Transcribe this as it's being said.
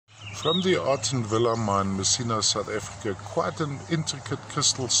From the Art and Villa mine, Messina, South Africa, quite an intricate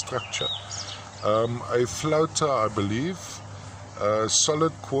crystal structure. A floater, I believe,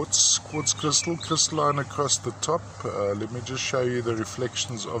 solid quartz crystal, crystalline across the top. Let me just show you the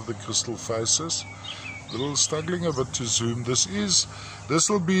reflections of the crystal faces. A little struggling a bit to zoom. This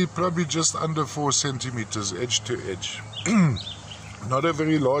will be probably just under 4 centimeters edge to edge. Not a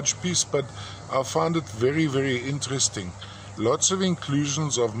very large piece, but I found it very, very interesting. Lots of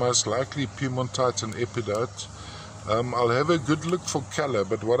inclusions of most likely piemontite and epidite. I'll have a good look for color,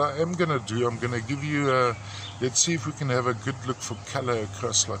 but what I am going to do, I'm going to give you a, let's see if we can have a good look for color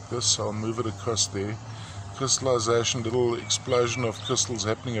across like this. So I'll move it across there. Crystallization, little explosion of crystals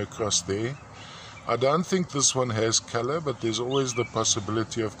happening across there. I don't think this one has color, but there's always the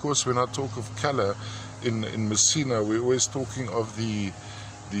possibility. Of course, when I talk of color in Messina, we're always talking of the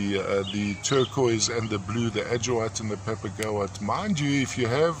turquoise and the blue, the adjoite and the papagoite. Mind you, if you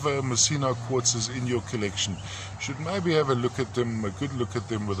have Messina quartzes in your collection, you should maybe have a look at them, a good look at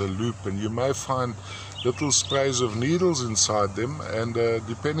them with a loupe, and you may find little sprays of needles inside them, and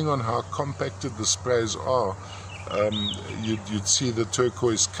depending on how compacted the sprays are, you'd see the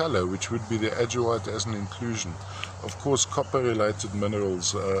turquoise color, which would be the adjoite as an inclusion. Of course, copper related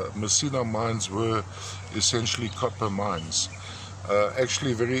minerals. Messina mines were essentially copper mines.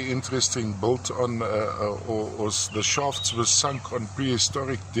 Actually very interesting, built on or the shafts were sunk on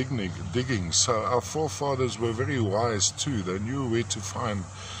prehistoric digging. So our forefathers were very wise too. They knew where to find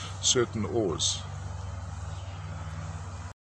certain ores.